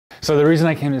So the reason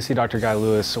I came to see Dr. Guy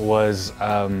Lewis was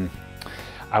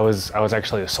I was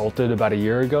actually assaulted about a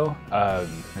year ago,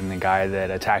 and the guy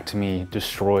that attacked me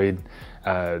destroyed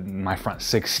my front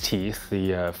 6 teeth.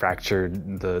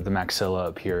 Fractured the maxilla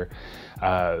up here.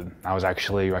 I was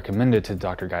actually recommended to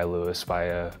Dr. Guy Lewis by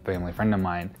a family friend of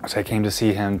mine. So I came to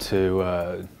see him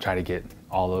to try to get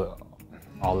all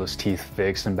those teeth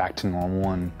fixed and back to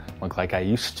normal and look like I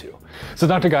used to. So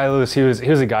Dr. Guy Lewis, he was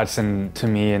a godsend to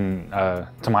me and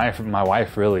to my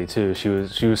wife really too. She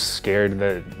was scared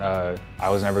that I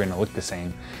was never going to look the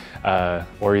same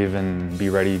or even be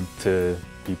ready to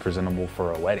be presentable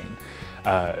for a wedding.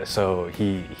 So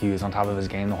he was on top of his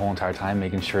game the whole entire time,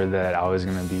 making sure that I was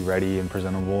going to be ready and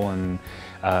presentable. And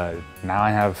now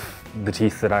I have the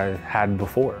teeth that I had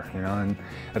before, you know, and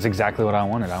that's exactly what I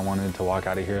wanted. I wanted to walk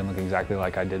out of here and look exactly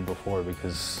like I did before,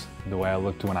 because the way I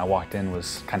looked when I walked in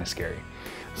was kind of scary.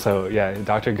 So yeah,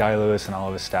 Dr. Guy Lewis and all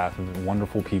of his staff have been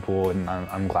wonderful people, and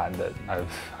I'm glad that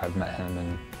I've met him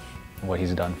and what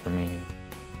he's done for me.